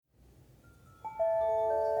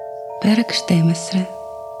פרק 12.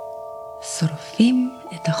 שורפים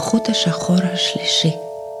את החוט השחור השלישי.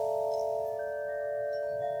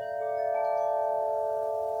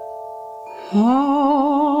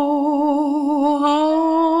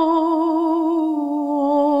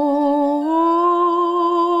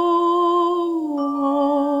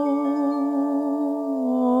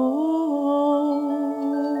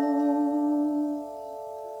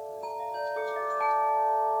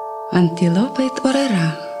 אנטילופה התעוררה,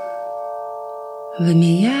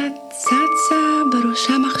 ומיד צצה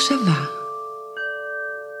בראשה מחשבה.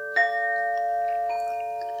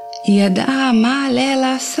 היא ידעה מה עליה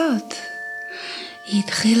לעשות. היא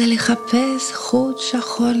התחילה לחפש חוט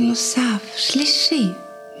שחור נוסף, שלישי,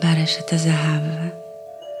 ברשת הזהב,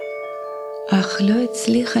 אך לא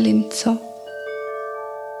הצליחה למצוא.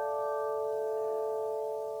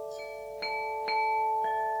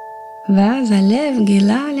 ואז הלב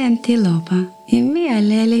גילה לאנטילופה עם מי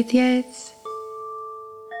עליה להתייעץ.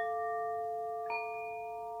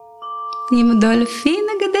 עם דולפין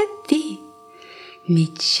אגדתי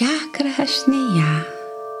מצ'קרה השנייה,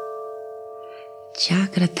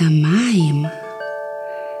 צ'קרת המים,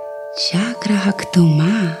 צ'קרה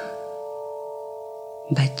הכתומה.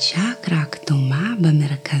 בצ'קרה הכתומה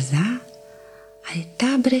במרכזה הייתה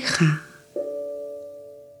בריכה.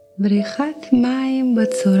 בריכת מים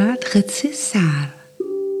בצורת חצי שער,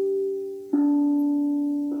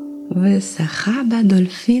 ושחה בה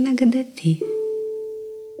דולפין אגדתי.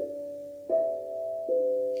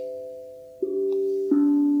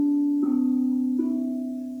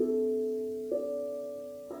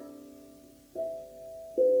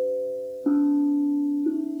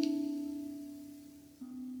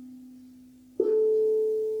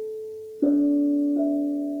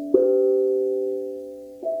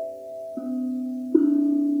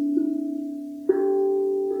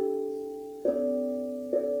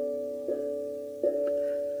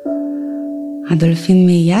 הדולפין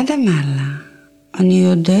מיד אמר לה, אני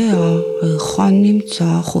יודע היכן נמצא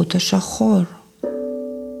החוט השחור.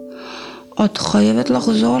 את חייבת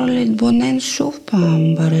לחזור להתבונן שוב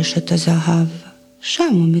פעם ברשת הזהב,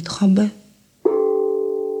 שם הוא מתחבא.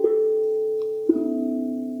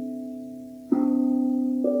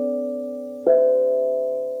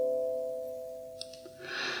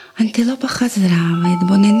 אנטילופה חזרה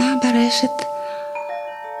והתבוננה ברשת.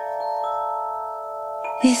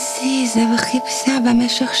 הזיזה וחיפשה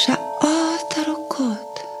במשך שעות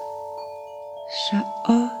ארוכות.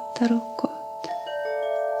 שעות ארוכות.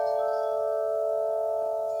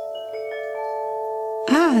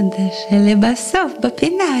 עד שלבסוף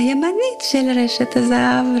בפינה הימנית של רשת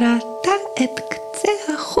הזהב ראתה את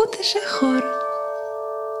קצה החוט השחור.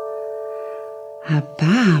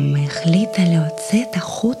 הפעם החליטה להוציא את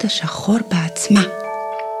החוט השחור בעצמה.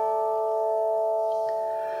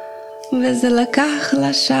 וזה לקח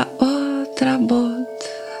לה שעות רבות,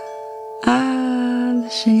 עד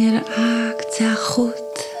שנראה קצה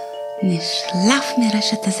החוט נשלף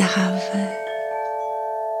מרשת הזהב.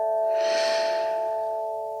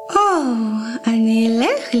 אני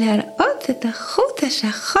אלך להראות את החוט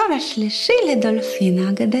השחור השלישי לדולפין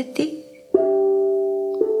האגדתי.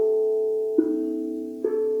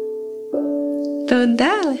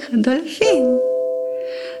 תודה לך דולפין.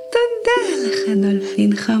 תודה לך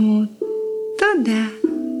דולפין חמוד. תודה.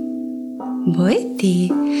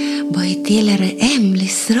 בוא איתי לראם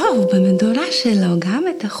לשרוף במדורה שלו גם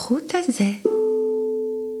את החוט הזה.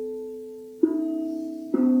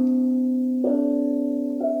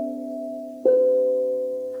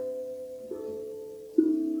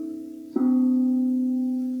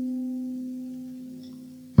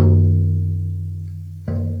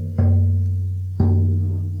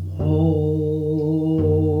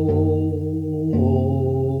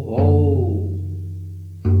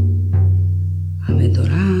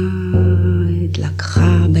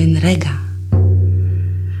 רגע,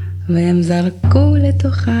 והם זרקו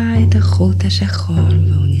לתוכה את החוט השחור,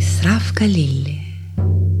 והוא נשרף כליל.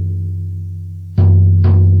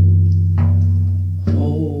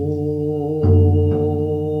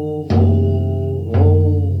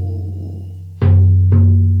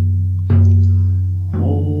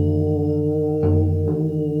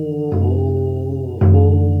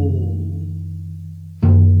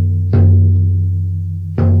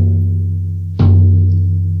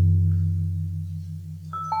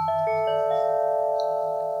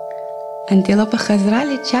 אנטילופה חזרה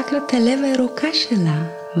לצ'קרת הלב הירוקה שלה,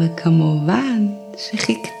 וכמובן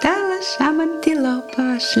שחיכתה לה שם אנטילופה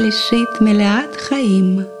השלישית מלאת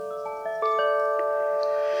חיים.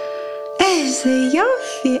 איזה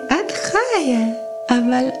יופי, את חיה,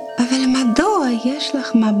 אבל מדוע יש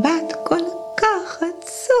לך מבט כל כך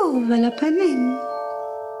עצוב? שוב על הפנים.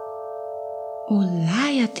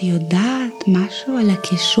 אולי את יודעת משהו על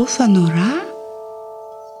הכישוף הנורא?